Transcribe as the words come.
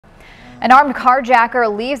An armed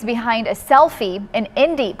carjacker leaves behind a selfie in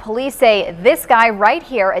Indy. Police say this guy right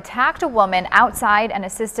here attacked a woman outside an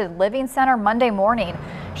assisted living center Monday morning.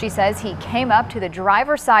 She says he came up to the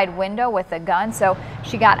driver's side window with a gun, so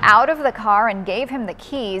she got out of the car and gave him the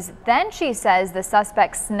keys. Then she says the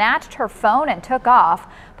suspect snatched her phone and took off.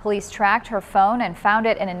 Police tracked her phone and found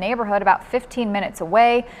it in a neighborhood about 15 minutes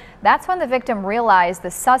away. That's when the victim realized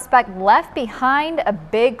the suspect left behind a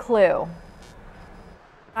big clue.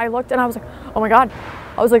 I looked and I was like, oh my God.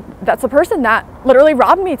 I was like, that's the person that literally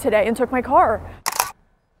robbed me today and took my car.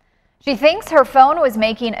 She thinks her phone was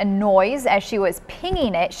making a noise as she was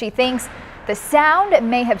pinging it. She thinks the sound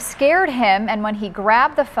may have scared him, and when he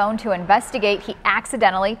grabbed the phone to investigate, he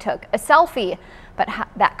accidentally took a selfie. But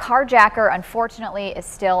that carjacker, unfortunately, is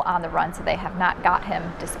still on the run, so they have not got him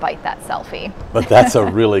despite that selfie. But that's a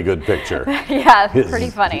really good picture. Yeah, pretty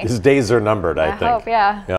funny. His days are numbered, I think. I hope, yeah.